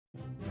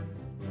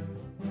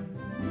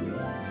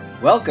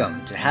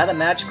Welcome to Had a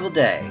Magical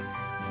Day,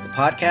 the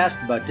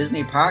podcast about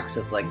Disney parks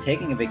that's like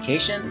taking a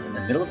vacation in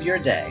the middle of your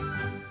day.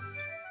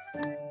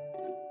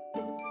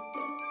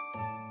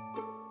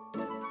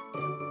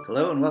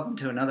 Hello and welcome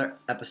to another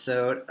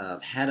episode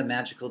of Had a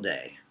Magical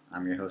Day.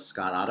 I'm your host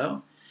Scott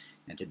Otto,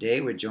 and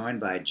today we're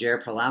joined by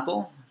Jere,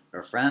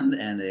 our friend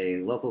and a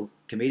local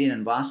comedian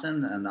in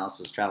Boston, and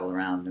also has traveled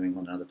around New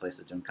England and other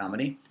places doing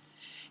comedy.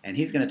 And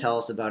he's going to tell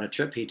us about a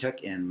trip he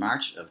took in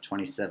March of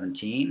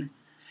 2017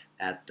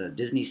 at the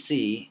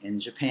DisneySea in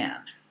Japan.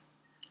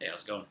 Hey,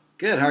 how's it going?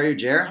 Good. How are you,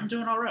 Jere? I'm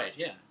doing all right,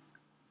 yeah.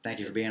 Thank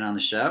you for being on the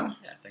show.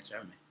 Yeah, thanks for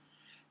having me.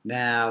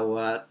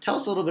 Now, tell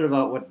us a little bit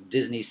about what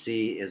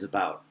DisneySea is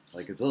about.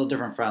 Like, it's a little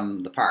different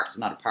from the parks. It's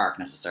not a park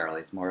necessarily.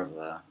 It's more of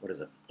a, what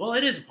is it? Well,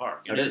 it is a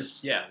park. It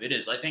is? Yeah, it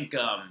is. I think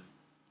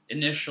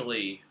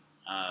initially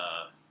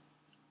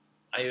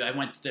I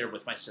went there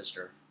with my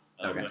sister.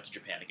 Okay. We went to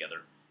Japan together.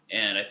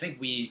 And I think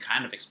we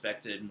kind of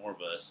expected more of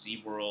a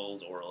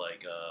SeaWorld or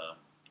like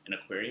an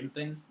aquarium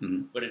thing.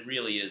 Mm-hmm. But it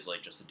really is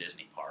like just a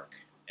Disney park.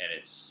 And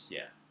it's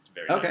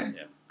very Okay. nice.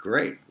 Yeah.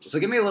 Great. So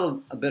give me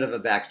a bit of a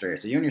backstory.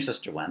 So you and your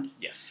sister went.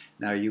 Yes.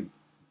 Now,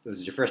 this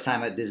is your first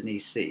time at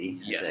DisneySea,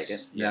 I Yes. take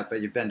it. Yeah,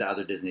 but you've been to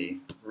other Disney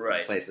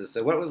Right. places.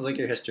 So what was like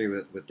your history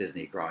with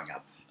Disney growing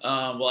up?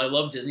 Well, I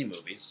love Disney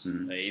movies,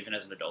 Mhm. Even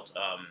as an adult.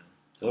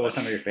 So what were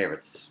some of your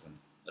favorites?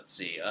 Let's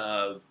see.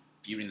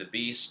 Beauty and the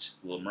Beast,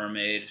 Little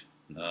Mermaid,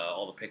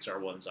 all the Pixar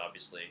ones,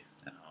 obviously.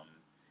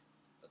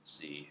 Let's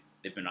see.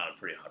 They've been on a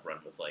pretty hot run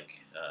with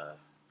like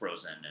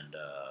Frozen and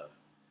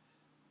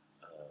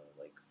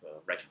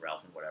Wreck-It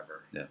Ralph and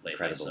whatever. Yeah, lately.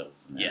 Incredibles.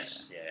 So, and that,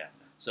 yes, yeah.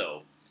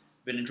 So,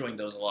 been enjoying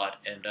those a lot,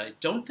 and I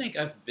don't think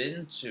I've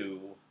been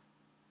to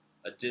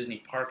a Disney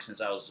park since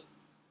I was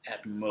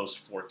at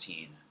most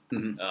 14.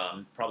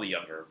 Mhm. Probably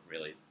younger,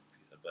 really,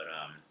 but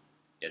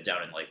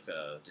down in like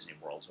Disney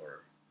World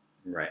or.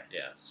 Right.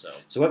 Yeah, so.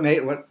 So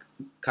what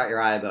caught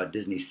your eye about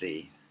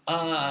DisneySea?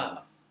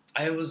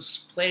 I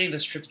was planning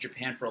this trip to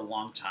Japan for a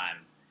long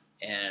time,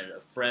 and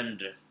a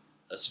friend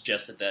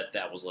suggested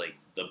that was like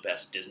the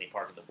best Disney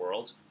park in the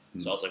world.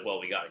 So I was like, well,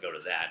 we got to go to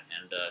that.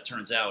 And it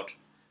turns out,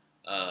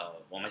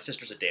 my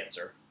sister's a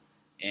dancer,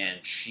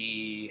 and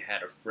she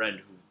had a friend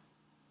who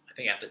I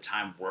think at the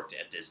time worked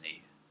at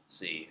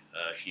DisneySea.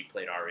 She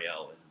played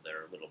Ariel in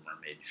their Little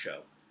Mermaid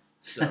show.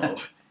 So,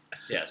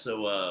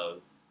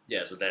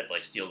 so that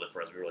like sealed it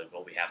for us. We were like,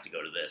 well, we have to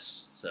go to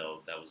this.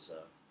 So that was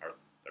our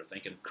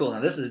thinking. Cool.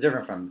 Now this is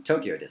different from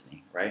Tokyo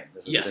Disney, right?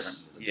 This is Yes.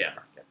 This is a different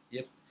park.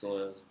 Yep. So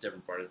it was a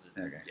different part of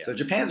the. Okay. Yeah. So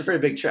Japan's a pretty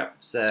big trip.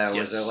 So was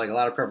Yes. there like a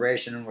lot of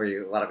preparation? Were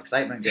you a lot of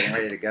excitement getting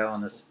ready to go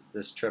on this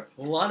trip?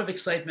 A lot of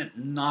excitement,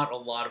 not a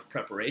lot of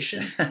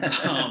preparation.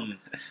 My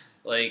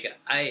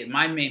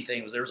main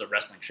thing was there was a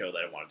wrestling show that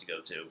I wanted to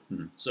go to.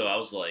 Mhm. So I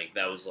was like,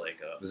 that was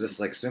like Was this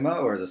like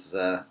sumo or is this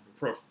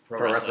pro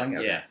wrestling?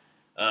 Okay.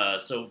 Yeah.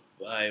 So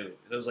it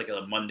was like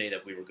a Monday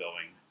that we were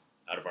going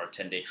out of our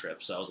 10-day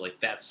trip. So I was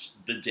like, that's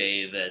the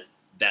day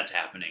that's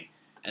happening.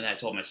 And I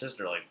told my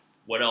sister, like,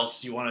 what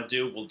else you want to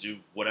do? We'll do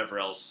whatever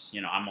else.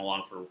 I'm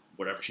along for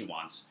whatever she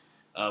wants.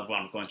 I'm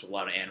going to a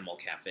lot of animal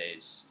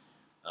cafes,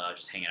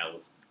 just hanging out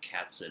with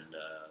cats and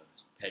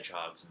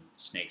hedgehogs and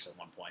snakes at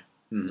one point.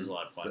 Mhm. It was a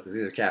lot of fun. So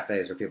these are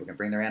cafes where people can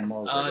bring their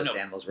animals or just No,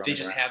 animals they roaming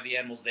just around? have the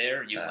animals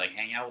there. You like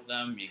hang out with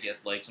them. You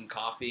get like some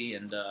coffee,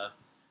 and that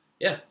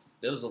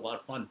was a lot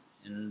of fun.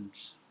 And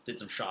did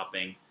some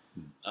shopping.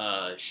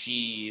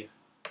 She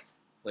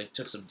like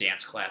took some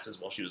dance classes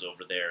while she was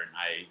over there, and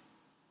I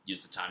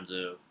used the time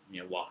to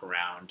walk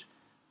around.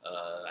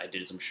 I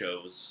did some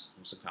shows,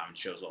 some comedy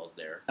shows while I was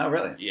there. Oh,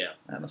 really? Yeah,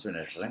 That must have been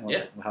interesting. Well,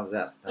 Yeah. How was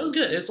that? it was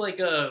good. It's like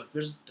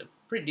there's a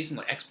pretty decent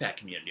like expat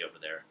community over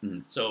there,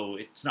 Mhm. so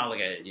it's not like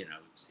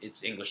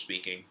it's English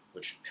speaking,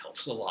 which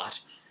helps a lot.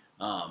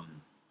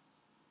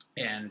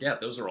 And yeah,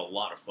 those are a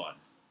lot of fun.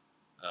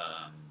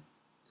 And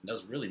that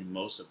was really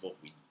most of what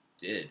we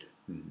did.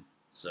 Mhm.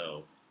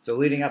 So So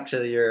leading up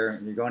to you're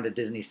going to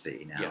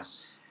DisneySea now.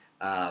 yes.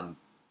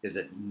 Is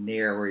it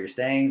near where you're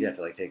staying? Do you have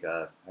to like take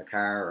a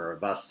car or a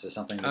bus or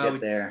something to get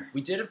there?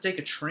 We did have to take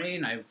a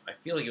train. I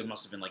feel like it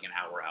must have been like an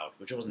hour out,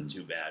 which wasn't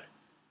too bad.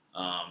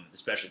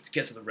 Especially to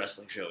get to the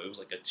wrestling show, it was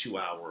like a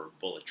 2-hour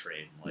bullet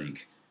train,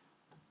 like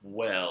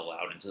well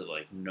out into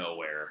like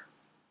nowhere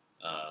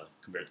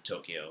compared to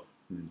Tokyo.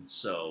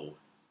 So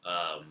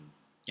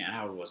an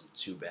hour wasn't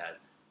too bad.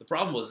 The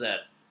problem was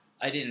that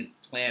I didn't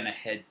plan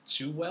ahead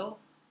too well,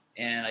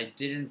 and I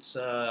didn't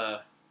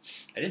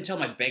tell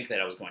my bank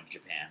that I was going to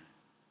Japan.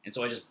 And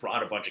so I just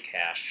brought a bunch of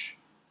cash,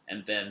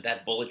 and then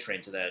that bullet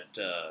train to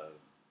the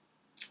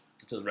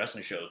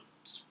wrestling show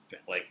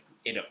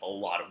ate up a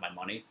lot of my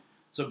money.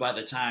 So by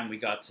the time we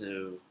got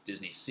to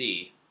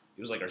DisneySea, it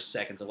was like our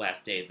second to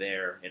last day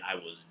there, and I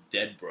was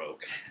dead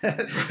broke.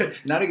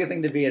 Not a good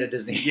thing to be at a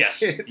Disney. Yes,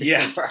 Disney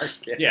yeah, park.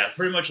 yeah.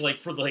 Pretty much like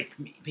for like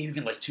maybe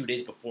even like 2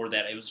 days before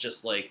that, it was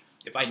just like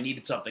if I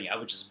needed something, I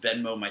would just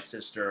Venmo my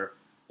sister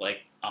like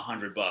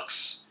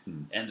 $100,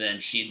 and then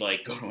she'd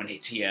like go to an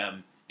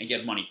ATM and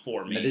get money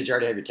for me. Now, did you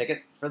already have your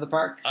ticket for the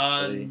park?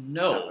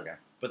 No. Okay.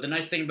 But the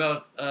nice thing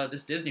about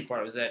this Disney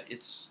part was that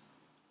it's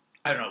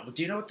I don't know.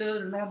 Do you know what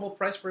the normal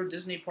price for a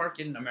Disney park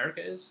in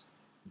America is?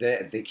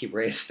 They keep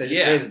raising. They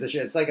just raise the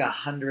shit. It's like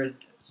 100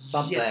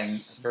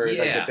 something for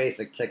like the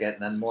basic ticket,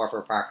 and then more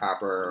for park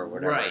hopper or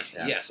whatever. Right.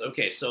 Yeah. Yes.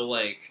 Okay. So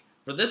like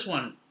for this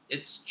one,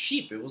 it's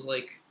cheap. It was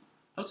like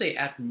I would say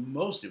at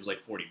most it was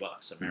like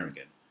 $40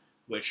 American,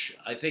 which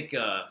I think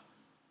like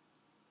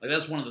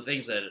that's one of the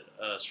things that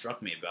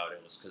struck me about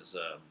it was because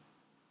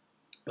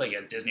like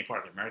at Disney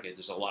Park in America,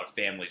 there's a lot of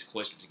families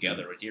cloistered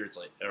together. Right here, it's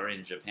like or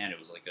in Japan, it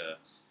was like a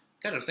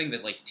kind of thing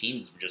that like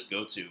teens would just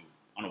go to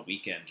on a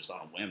weekend, just on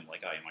a whim.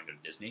 Like, oh, you want to go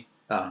to Disney?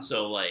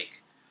 So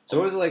like. So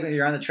what was it like when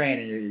you're on the train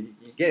and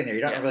you're getting there?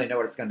 You don't really know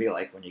what it's going to be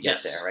like when you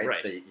get there, right?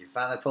 So you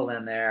finally pull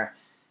in there,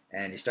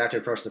 and you start to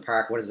approach the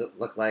park. What does it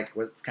look like?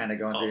 What's kind of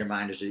going through your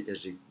mind as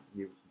you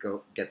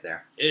go get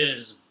there?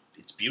 It's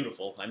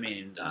beautiful. I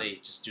mean, they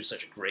just do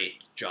such a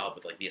great job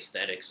with like the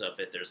aesthetics of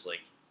it. There's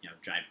like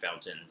giant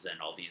fountains and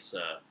all these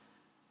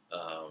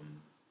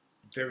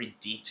very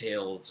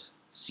detailed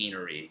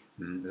scenery.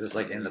 Is this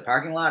like in the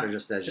parking lot or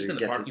just as just you in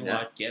the parking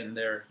lot, getting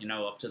there,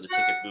 up to the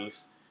ticket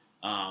booth?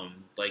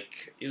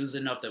 Like it was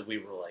enough that we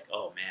were like,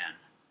 oh man,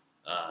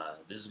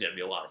 this is gonna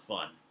be a lot of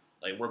fun.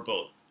 Like we're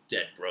both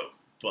dead broke,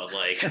 but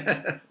like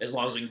as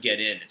long as we can get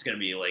in, it's gonna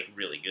be like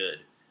really good.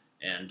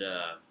 And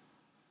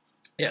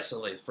yeah, so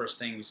like the first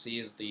thing we see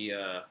is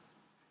the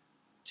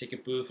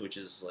ticket booth, which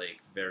is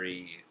like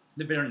very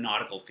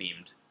nautical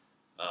themed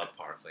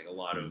park. Like a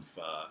lot of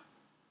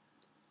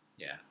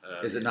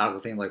is it nautical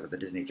themed like with the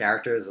Disney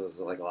characters? Or is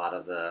it like a lot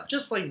of the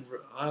just like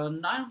I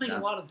don't think a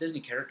lot of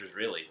Disney characters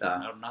really.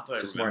 Not that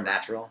just I remember. More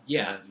natural.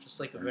 Yeah, just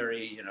like a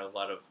very a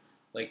lot of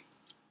like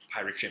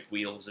pirate ship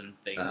wheels and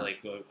things like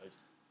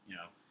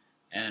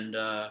and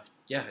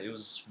yeah, it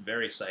was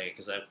very exciting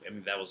because I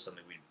mean that was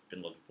something we'd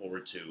been looking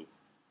forward to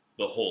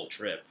the whole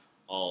trip,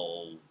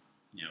 all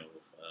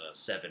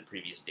 7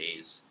 previous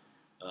days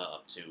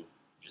up to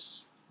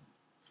just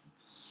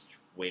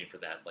waiting for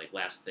that like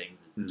last thing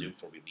to do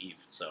before we leave.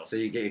 So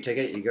you get your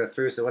ticket, you go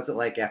through. So what's it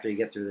like after you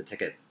get through the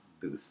ticket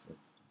booth?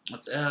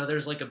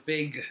 There's like a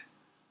big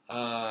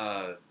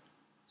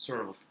sort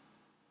of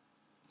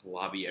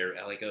lobby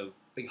area, like a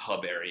big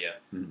hub area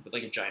with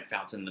like a giant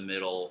fountain in the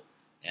middle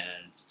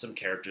and some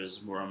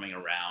characters roaming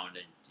around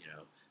and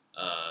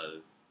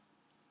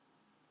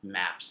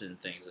maps and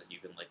things that you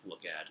can like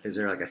look at. Is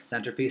there like a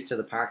centerpiece to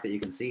the park that you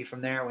can see from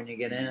there when you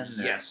get in?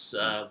 Or? Yes.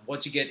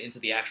 Once you get into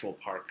the actual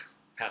park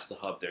past the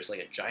hub, there's like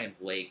a giant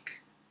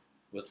lake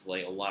with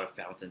like a lot of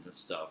fountains and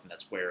stuff, and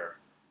that's where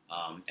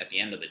at the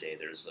end of the day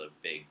there's a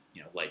big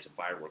lights and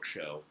fireworks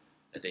show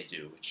that they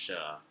do, which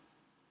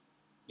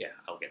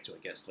I'll get to I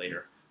guess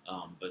later.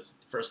 But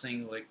the first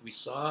thing like we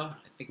saw,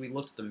 I think we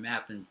looked at the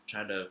map and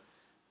tried to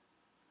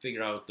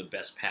figure out the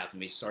best path,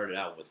 and we started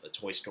out with a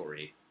Toy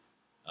Story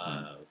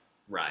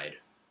ride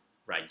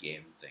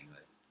game thing.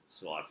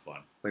 It's a lot of fun.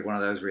 Like one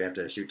of those where you have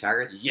to shoot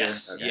targets?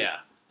 Yes, okay. Yeah.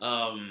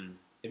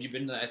 Have you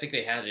been to, I think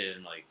they had it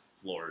in like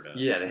Florida.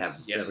 Yeah, they have.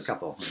 Yes. They have a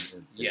couple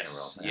in Disney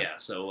World. Yeah.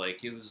 So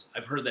like it was,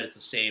 I've heard that it's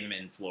the same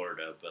in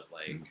Florida, but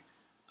like,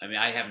 I mean,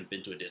 I haven't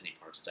been to a Disney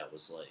park since I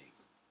was like,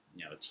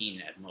 a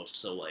teen at most.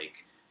 So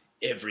like,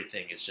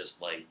 everything is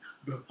just like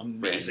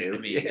amazing to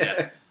me.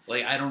 Yeah.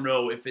 Like, I don't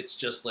know if it's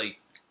just like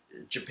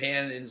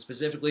Japan and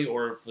specifically,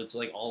 or if it's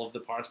like all of the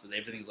parks, but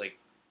everything's like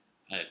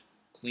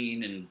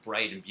clean and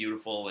bright and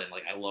beautiful. And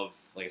like, I love,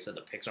 like I said,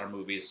 the Pixar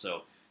movies.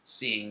 So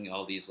seeing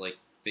all these like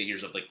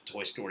figures of like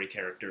Toy Story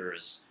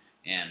characters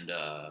and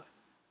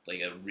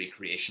like a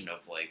recreation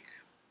of like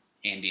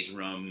Andy's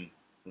room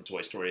from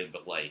Toy Story,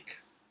 but like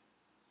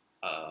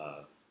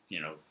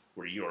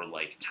where you're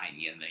like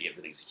tiny and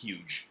everything's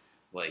huge,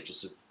 like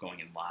just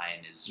going in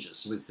line is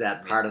just was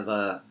that amazing. Part of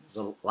the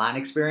line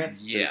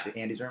experience? Yeah, the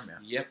Andy's room.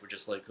 Yep, we're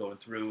just like going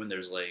through and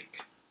there's like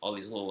all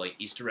these little like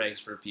Easter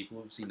eggs for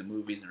people who've seen the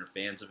movies and are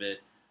fans of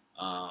it.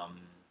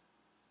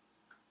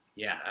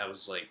 Yeah, I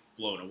was like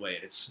blown away.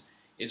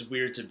 It's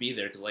weird to be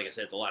there because, like I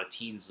said, it's a lot of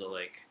teens. So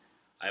like,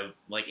 I'm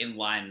like in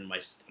line, and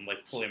I'm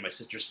like pulling my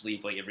sister's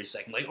sleeve like every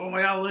second, like, oh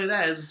my god, look at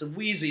that! It's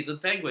Wheezy the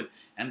penguin.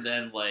 And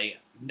then like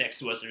next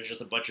to us, there's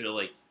just a bunch of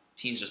like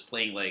teens just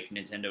playing like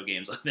Nintendo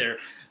games on there.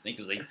 I think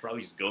because they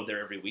probably just go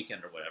there every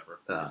weekend or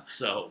whatever.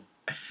 So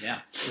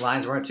yeah,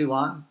 lines weren't too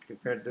long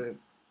compared to.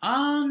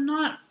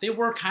 They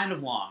were kind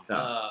of long.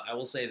 I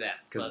will say that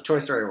because the Toy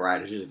Story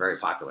ride is usually very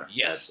popuar.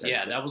 Yes,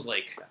 that was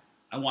like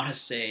I want to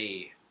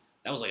say.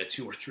 That was like a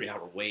 2 or 3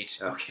 hour wait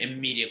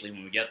immediately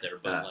when we get there.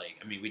 But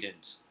like, I mean, we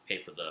didn't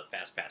pay for the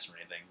fast pass or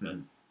anything, but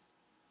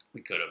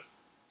we could have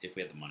if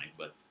we had the money.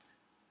 But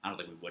I don't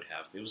think we would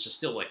have. It was just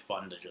still like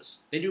fun to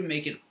they do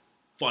make it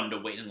fun to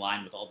wait in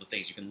line with all the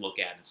things you can look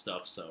at and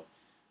stuff. So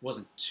it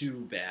wasn't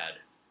too bad.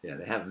 Yeah,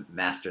 they have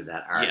mastered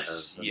that art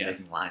of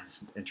making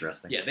lines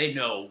interesting. Yeah, they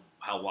know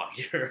how long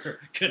you're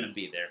going to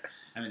be there.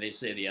 I mean, they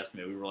say the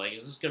estimate. We were like,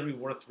 is this going to be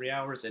worth 3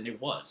 hours? And it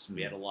was.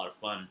 We had a lot of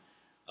fun.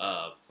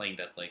 Playing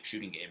that like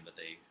shooting game that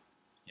they,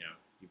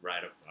 you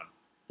ride up on.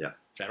 Yeah.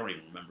 Which I don't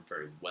even remember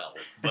very well,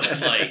 but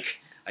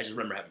like I just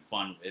remember having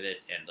fun with it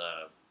and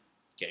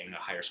getting a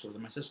higher score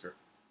than my sister.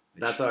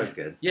 That's always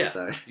good. Yeah,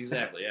 That's,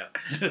 exactly. Yeah,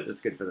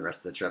 that's good for the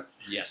rest of the trip.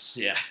 yes,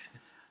 yeah,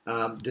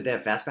 Did they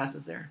have fast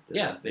passes there?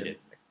 yeah. They did.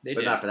 They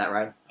But did. not for that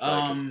ride.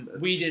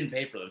 We didn't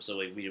pay for them, so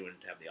like we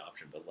wouldn't have the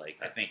option. But like,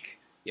 I think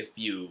if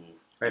you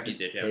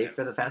did pay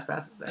for the fast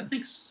passes I then.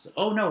 think so.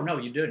 Oh no,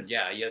 you didn't.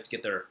 Yeah, you have to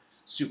get there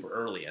super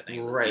early. I think.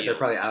 Is the Right, deal. they're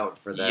probably out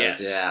for those.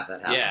 Yes. Yeah,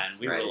 that happens. Yeah, and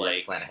we were you have to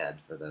like, plan ahead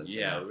for those.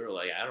 Yeah, we were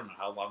like, I don't know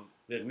how long.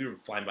 We were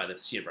flying by the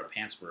seat of our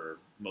pants for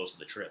most of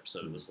the trip, so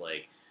it was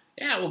like,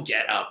 yeah, we'll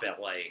get up at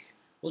like,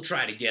 we'll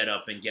try to get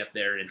up and get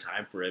there in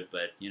time for it,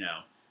 but you know,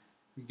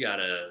 we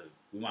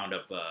wound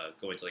up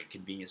going to like a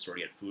convenience store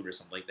to get food or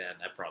something like that,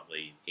 and that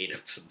probably ate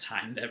up some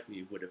time that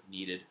we would have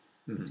needed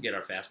to get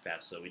our fast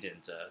pass, so we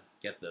didn't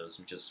get those.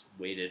 We just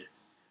waited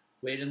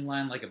in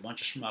line like a bunch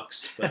of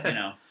schmucks, but you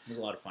know, it was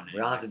a lot of fun. We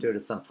all have to do it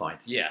at some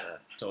point. Yeah,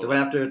 totally. So what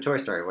after Toy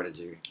Story? What did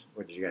you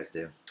guys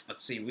do?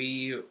 Let's see.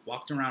 We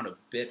walked around a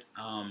bit.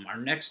 Our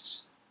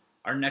next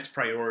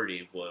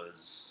priority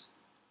was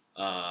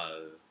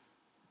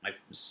my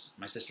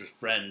sister's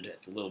friend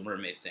at the Little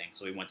Mermaid thing.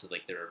 So we went to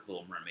like their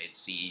Little Mermaid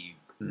sea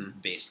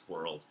based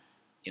world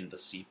in the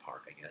sea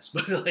park, I guess.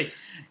 But like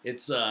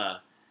it's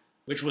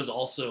which was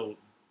also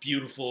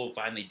beautiful,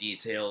 finely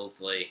detailed.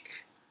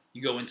 Like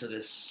you go into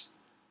this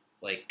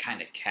like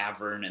kind of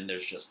cavern, and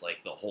there's just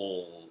like the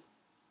whole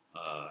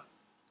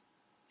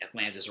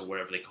Atlantis or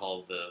whatever they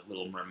call the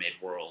Little Mermaid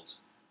world,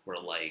 where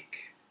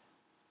like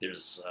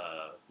there's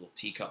little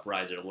teacup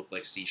rides that look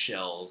like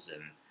seashells,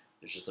 and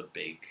there's just a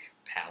big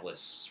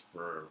palace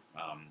for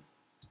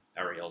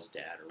Ariel's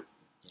dad, or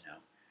you know,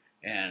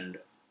 and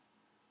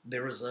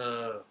there was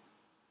a.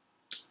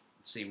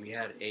 Let's see, we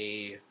had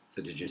a.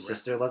 So did your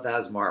sister love that? It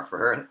was more for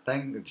her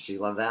thing? Did she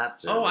love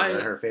that? Or was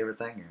that her favorite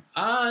thing?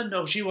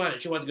 No, she wanted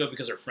to go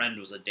because her friend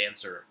was a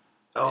dancer.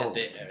 Oh,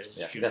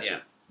 yeah,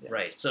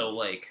 right. So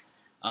like,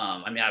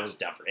 I mean, I was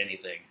down for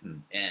anything,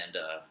 and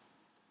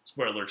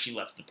spoiler alert, she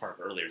left the park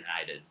earlier than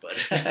I did, but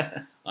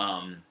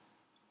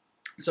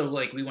so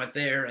like we went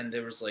there, and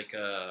there was like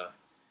a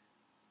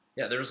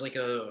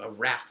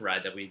raft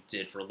ride that we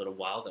did for a little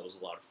while. That was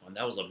a lot of fun.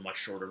 That was a much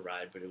shorter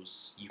ride, but it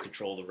was you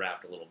control the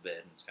raft a little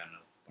bit, and it's kind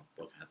of a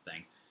kind of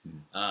thing.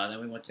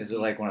 Then we went to. Is it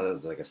like one of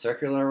those like a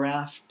circular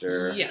raft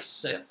or?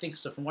 Yes, I think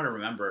so. From what I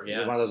remember, yeah. Is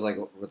it one of those like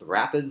with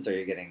rapids? Are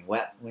you getting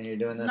wet when you're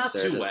doing this? Not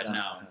too wet,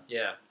 no.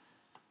 Yeah,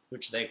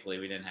 which thankfully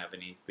we didn't have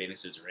any bathing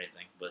suits or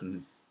anything. But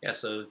yeah,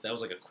 so that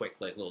was like a quick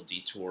like little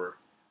detour.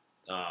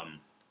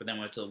 But then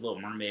we went to the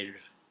Little Mermaid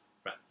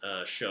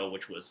show,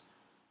 which was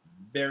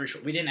very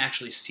short. We didn't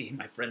actually see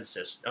my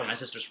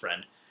sister's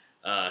friend,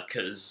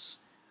 because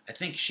I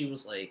think she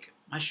was like,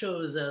 my show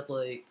is at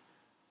like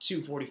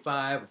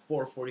 2:45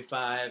 or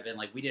 4:45, and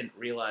like we didn't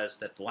realize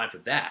that the line for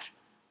that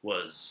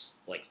was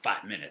like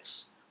 5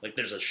 minutes. Like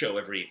there's a show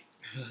every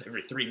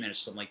 3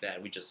 minutes or something like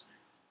that. We just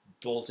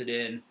bolted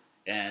in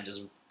and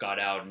just got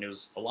out, and it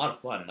was a lot of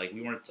fun. Like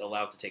we weren't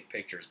allowed to take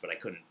pictures, but I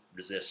couldn't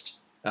resist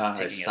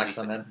taking at least.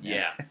 Some in.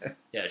 Yeah,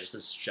 yeah, just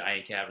this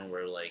giant cavern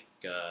where like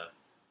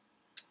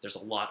there's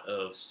a lot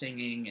of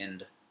singing,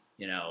 and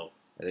you know.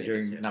 Are they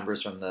doing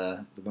numbers from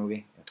the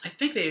movie? I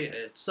think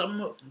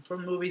some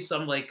from movies,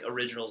 some like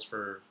originals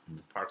for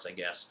the parks, I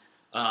guess.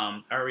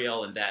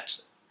 Ariel in that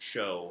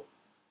show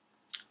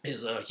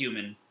is a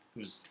human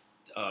who's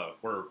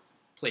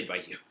played by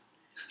you.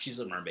 She's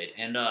a mermaid,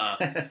 and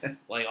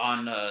like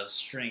on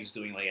strings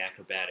doing like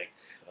acrobatic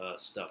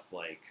stuff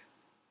like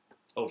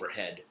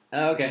overhead.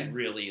 Oh, okay. Which is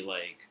really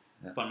like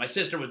fun. My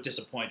sister was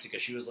disappointed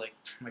because she was like,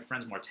 my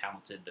friend's more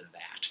talented than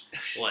that.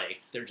 Like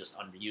they're just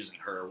underusing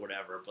her or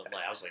whatever. But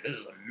like I was like, this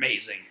is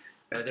amazing.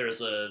 There's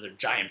the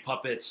giant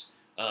puppets.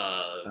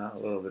 A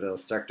little bit of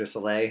Cirque du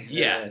Soleil.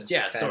 Yeah,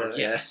 sort of.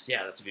 Yes,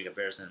 yeah, that's a good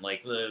comparison.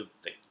 Like the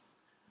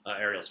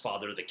Ariel's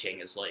father, the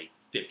king, is like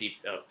 50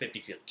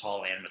 feet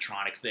tall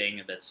animatronic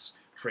thing that's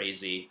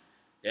crazy.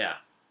 Yeah.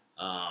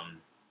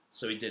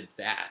 So we did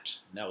that,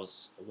 and that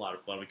was a lot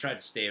of fun. We tried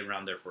to stay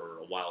around there for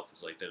a while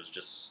because like there was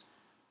just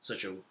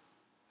such a.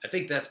 I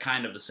think that's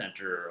kind of the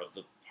center of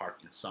the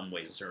park in some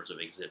ways in terms of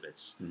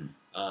exhibits.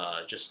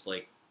 Just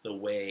like the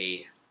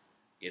way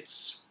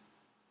it's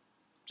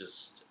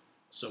just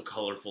so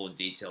colorful and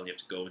detailed. You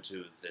have to go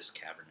into this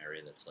cavern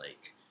area that's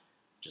like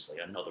just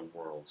like another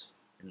world,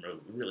 and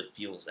it really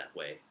feels that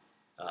way.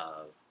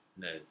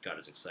 That got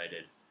us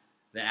excited.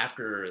 Then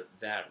after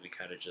that, we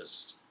kind of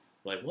just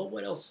were like, well,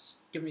 what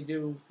else can we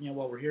do,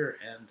 while we're here?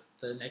 And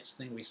the next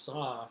thing we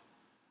saw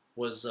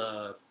was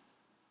an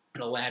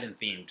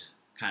Aladdin-themed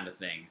kind of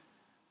thing,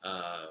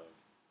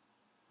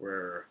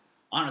 where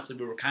honestly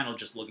we were kind of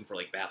just looking for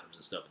like bathrooms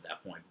and stuff at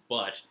that point.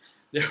 But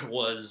there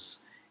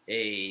was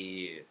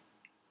I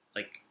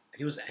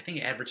think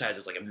it advertised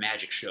as like a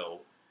magic show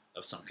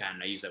of some kind,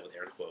 and I use that with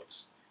air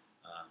quotes.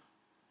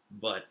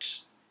 But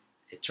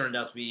it turned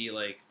out to be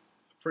like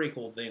a pretty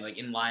cool thing. Like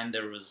in line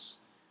there was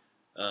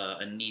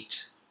a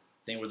neat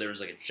thing where there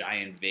was like a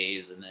giant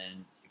vase, and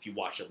then if you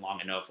watch it long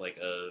enough, like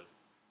a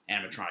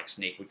animatronic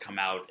snake would come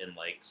out and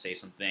like say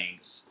some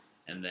things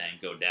and then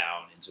go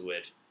down into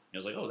it. And I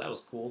was like, oh, that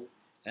was cool.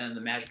 And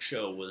the magic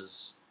show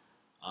was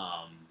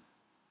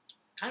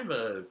kind of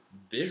a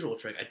visual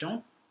trick. I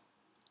don't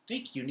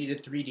think you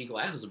needed 3D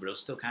glasses, but it was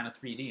still kind of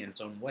 3D in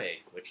its own way,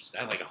 which is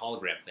kind of like a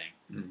hologram thing.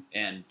 Mm.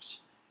 And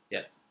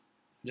yeah,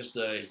 just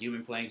a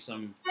human playing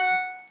some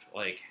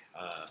like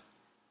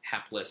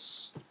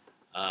hapless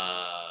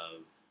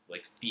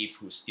like thief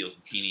who steals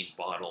the genie's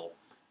bottle,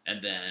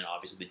 and then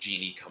obviously the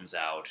genie comes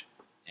out,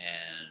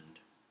 and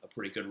a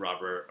pretty good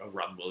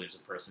Robin Williams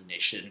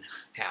impersonation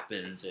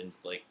happens, and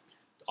like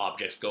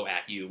objects go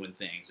at you and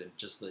things, and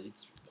just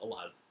it's a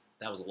lot.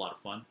 That was a lot of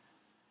fun,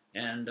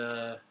 and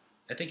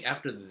I think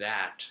after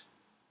that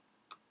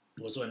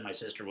was when my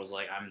sister was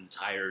like, "I'm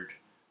tired,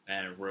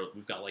 and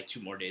we've got like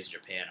 2 more days in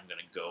Japan. I'm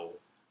gonna go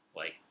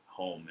like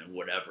home and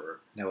whatever."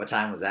 Now, what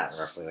time was that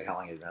roughly? Like, how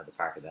long had you been at the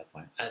park at that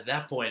point? At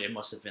that point, it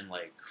must have been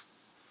like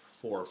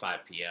 4 or 5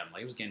 p.m.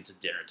 Like it was getting to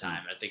dinner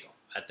time. I think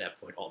at that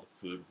point all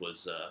the food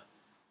was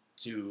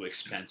too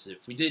expensive.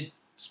 We did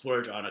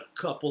splurge on a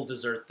couple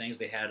dessert things.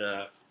 They had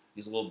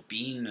these little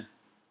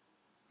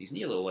these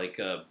neat little like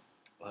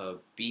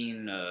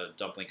bean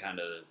dumpling kind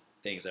of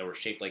things that were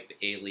shaped like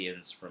the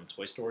aliens from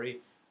Toy Story,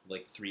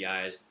 like 3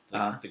 eyes,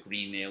 the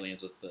green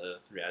aliens with the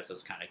 3 eyes. That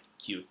was kind of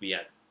cute. We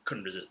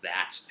couldn't resist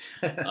that.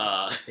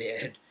 They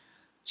had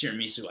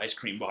tiramisu ice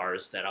cream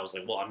bars that I was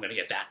like, well, I'm gonna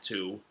get that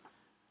too.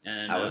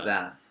 And How was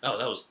that? Oh,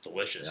 that was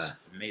delicious.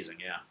 Yeah. Amazing,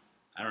 yeah.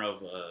 I don't know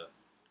if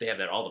they have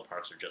that at all the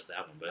parks or just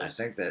that one, but I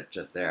think that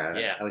just there.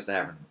 Yeah. At least I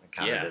haven't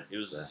encountered it. It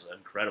was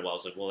incredible. I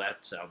was like, well, that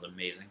sounds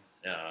amazing.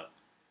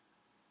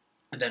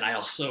 And then I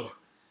also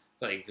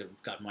like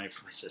got money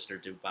from my sister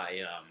to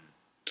buy.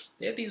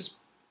 They had these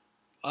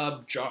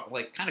jar,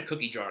 like kind of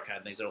cookie jar kind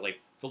of things that are like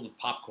filled with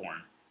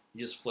popcorn. You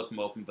just flip them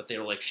open, but they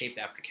were like shaped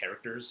after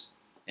characters,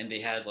 and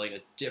they had like a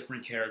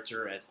different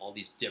character at all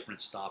these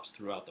different stops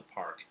throughout the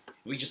park.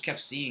 We just kept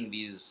seeing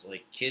these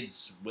like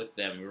kids with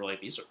them. We were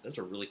like, those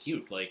are really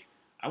cute. Like,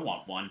 I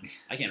want one.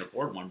 I can't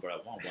afford one, but I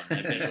want one. And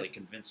I eventually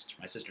convinced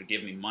my sister to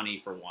give me money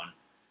for one,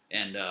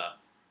 and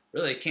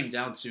really it came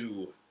down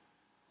to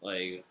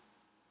like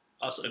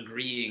us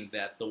agreeing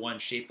that the one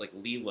shaped like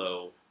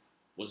Lilo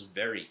was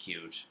very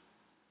cute,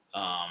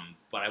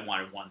 but I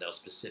wanted one that was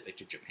specific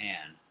to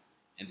Japan,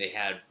 and they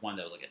had one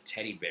that was like a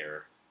teddy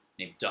bear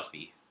named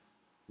Duffy.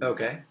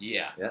 Okay.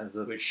 Yeah. Yeah.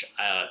 Which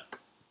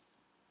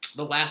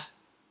the last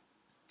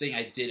thing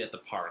I did at the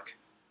park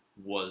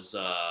was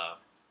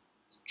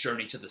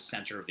Journey to the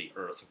Center of the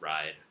Earth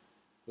ride,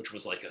 which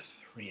was like a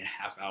 3.5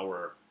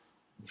 hour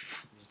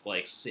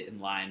like sit in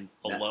line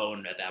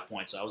alone at that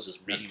point. So I was just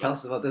reading. Tell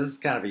us about this. Is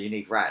kind of a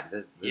unique ride.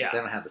 Yeah. They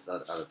don't have this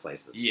other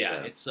places.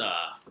 Yeah, so.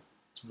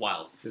 it's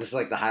wild. Is this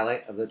like the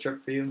highlight of the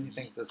trip for you? You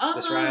think this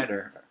ride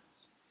or?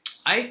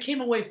 I came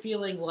away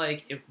feeling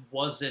like it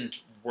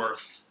wasn't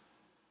worth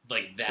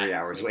like that 3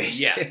 hours wait.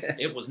 Yeah,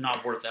 it was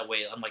not worth that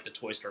wait. Unlike the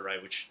Toy Story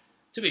ride, which,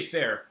 to be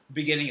fair,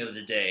 beginning of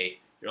the day,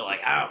 you're like,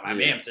 oh, I'm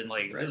amped and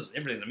like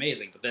everything's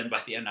amazing. But then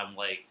by the end, I'm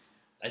like,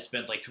 I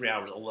spent like 3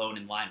 hours alone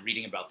in line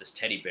reading about this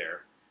teddy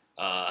bear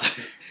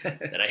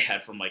that I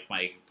had from like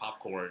my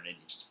popcorn and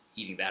just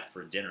eating that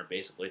for dinner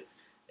basically,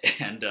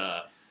 and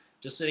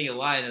just sitting in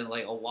line and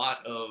like a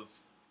lot of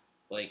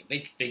like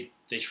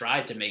they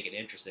tried to make it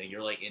interesting.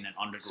 You're like in an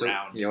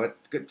underground. So,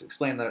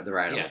 explain the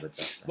ride a little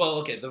bit. Though, Well,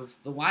 okay,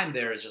 the line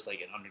there is just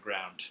like an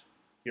underground.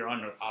 You're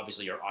on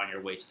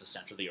your way to the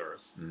center of the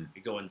earth.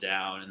 You're going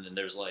down, and then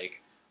there's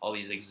like all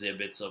these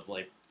exhibits of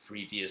like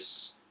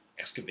previous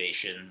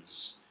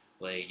excavations.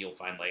 Like you'll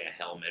find like a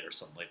helmet or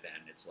something like that,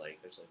 and it's like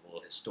there's like a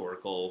little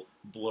historical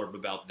blurb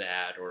about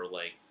that, or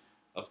like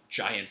a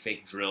giant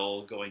fake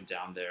drill going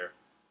down there.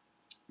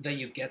 Then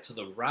you get to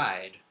the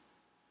ride.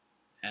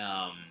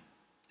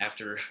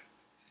 After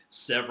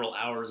several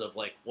hours of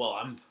like,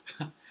 well,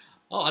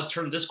 I've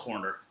turned this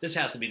corner. This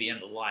has to be the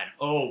end of the line.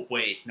 Oh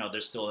wait, no,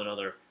 there's still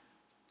another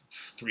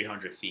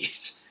 300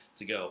 feet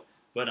to go.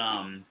 But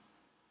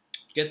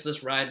get to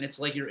this ride, and it's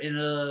like you're in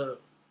a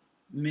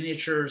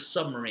miniature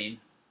submarine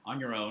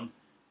on your own,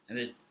 and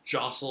it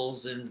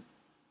jostles and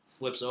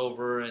flips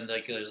over, and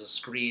like there's a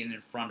screen in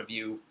front of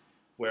you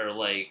where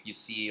like you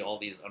see all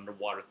these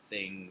underwater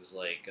things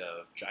like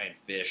giant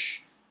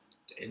fish,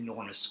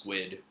 enormous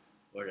squid,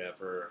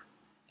 whatever,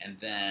 and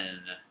then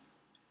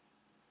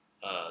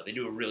they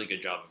do a really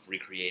good job of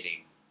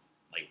recreating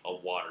like a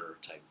water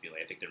type feeling.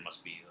 I think there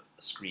must be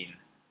a screen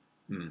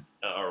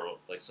or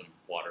like some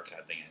water kind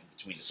of thing in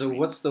between. So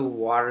what's the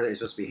water that you're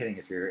supposed to be hitting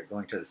if you're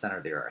going to the center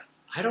of the earth?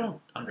 I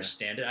don't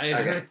understand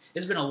it.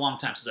 It's been a long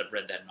time since I've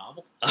read that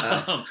novel,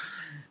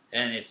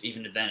 and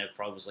even then, it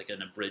probably was like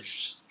an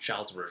abridged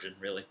child's version,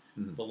 really.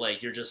 But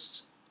like you're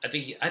just, I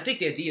think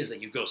the idea is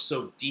that you go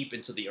so deep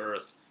into the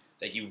earth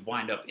that you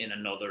wind up in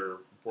another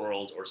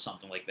world or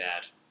something like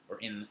that, or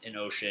in an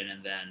ocean,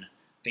 and then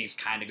things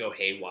kind of go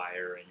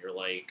haywire, and you're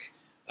like,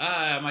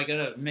 am I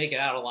gonna make it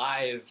out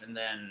alive? And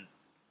then,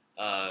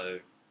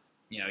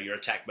 you're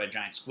attacked by a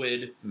giant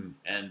squid,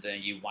 and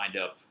then you wind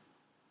up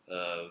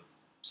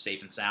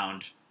safe and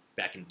sound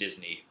back in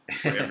Disney,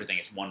 where everything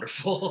is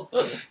wonderful.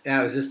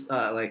 Now, is this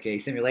like a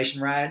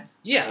simulation ride?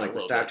 Yeah, like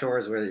the Star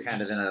Tours, where you're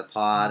kind of in a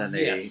pod and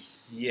they do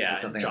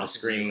something on the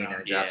screen and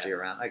they jostle you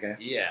around. Okay.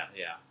 Yeah.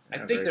 I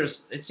Yeah, think very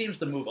it seems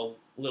to move a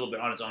little bit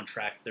on its own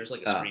track. There's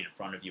like a screen in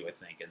front of you, I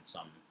think, and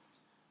some,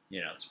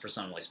 it's for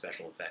some like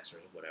special effects or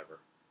whatever.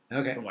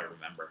 Okay. From what I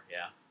remember,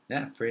 yeah.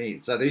 Yeah, pretty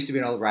neat. So there used to be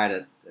an old ride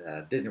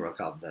at Disney World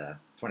called the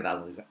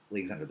 20,000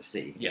 Leagues Under the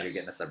Sea. Yes. You'd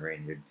get in a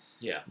submarine, you'd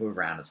Yeah. move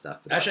around and stuff.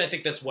 But Actually, I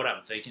think that's what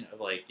I'm thinking of.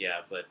 Like,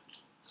 yeah, but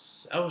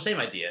same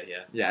idea.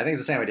 Yeah. yeah, I think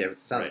it's the same idea. It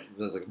sounds Right. it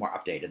was like more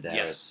updated there.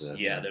 Yes. It's,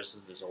 yeah.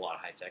 There's a lot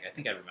of high tech. I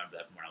think I remember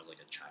that from when I was like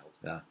a child.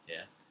 Yeah.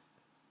 Yeah.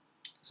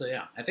 So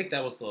yeah, I think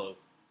that was the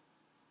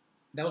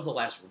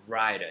last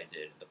ride I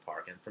did at the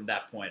park, and from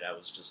that point, I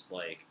was just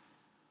like,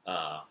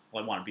 well,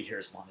 I want to be here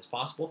as long as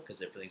possible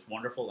because everything's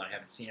wonderful, and I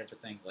haven't seen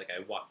everything. Like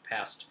I walked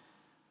past,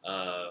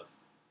 I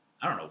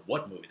don't know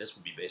what movie this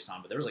would be based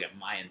on, but there was like a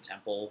Mayan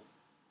temple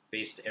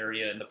based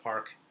area in the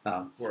park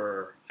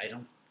where I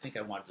don't think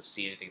I wanted to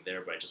see anything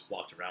there, but I just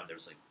walked around. There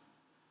was like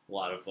a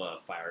lot of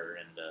fire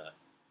and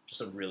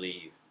just a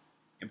really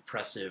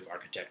impressive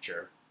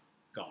architecture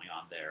going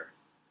on there.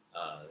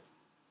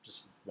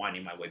 Just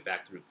winding my way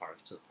back through the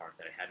park to the park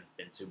that I hadn't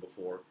been to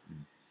before.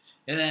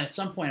 And then at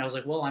some point I was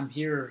like, well, I'm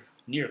here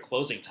near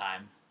closing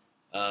time,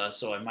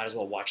 so I might as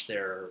well watch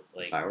their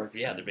like fireworks.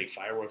 Yeah, their big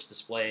fireworks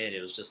display. And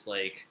it was just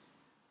like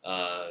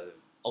a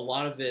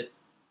lot of it.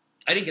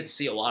 I didn't get to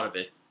see a lot of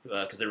it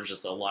because there was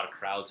just a lot of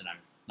crowds, and I'm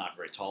not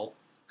very tall.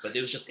 But it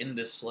was just in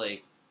this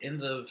like in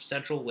the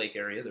central lake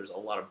area. There's a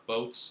lot of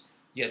boats.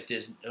 You got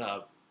Disney.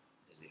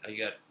 You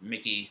got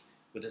Mickey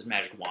with his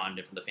magic wand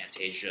and from the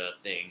Fantasia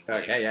thing.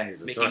 Okay, like, yeah,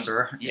 he's a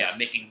sorcerer. Yeah, Yes.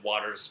 making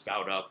water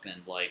spout up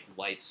and like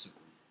lights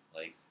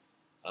like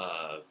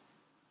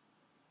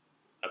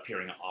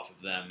appearing off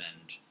of them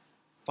and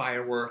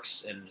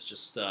fireworks, and it's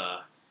just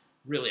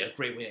really a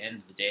great way to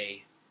end the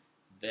day.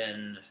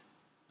 Then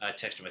I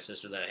texted my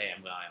sister that, hey,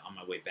 I'm on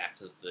my way back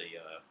to the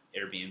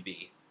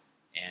Airbnb,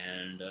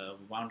 and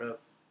we wound up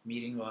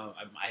meeting.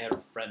 I had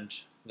a friend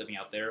living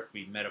out there.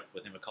 We met up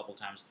with him a couple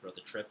times throughout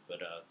the trip, but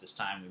this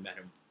time we met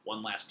him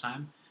one last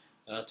time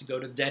to go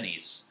to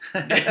Denny's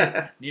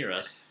near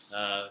us.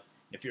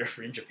 If you're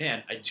ever in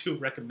Japan, I do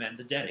recommend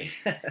the Denny.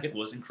 It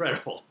was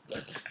incredible.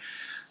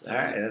 So, All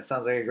right, that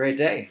sounds like a great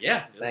day.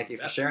 Yeah. Thank you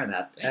for sharing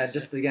that. Thanks.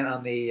 Just again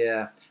on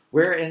the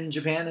where in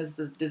Japan is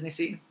the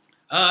DisneySea?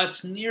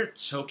 It's near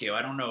Tokyo.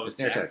 I don't know. It's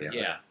near Tokyo.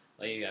 Yeah.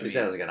 Like, So you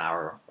said it was like an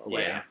hour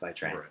away by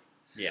train. Right.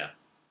 Yeah.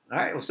 All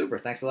right, well, super.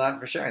 Thanks a lot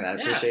for sharing that.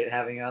 I appreciate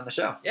having you on the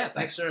show. Yeah.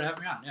 Thanks for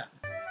having me on.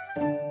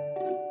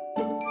 Yeah.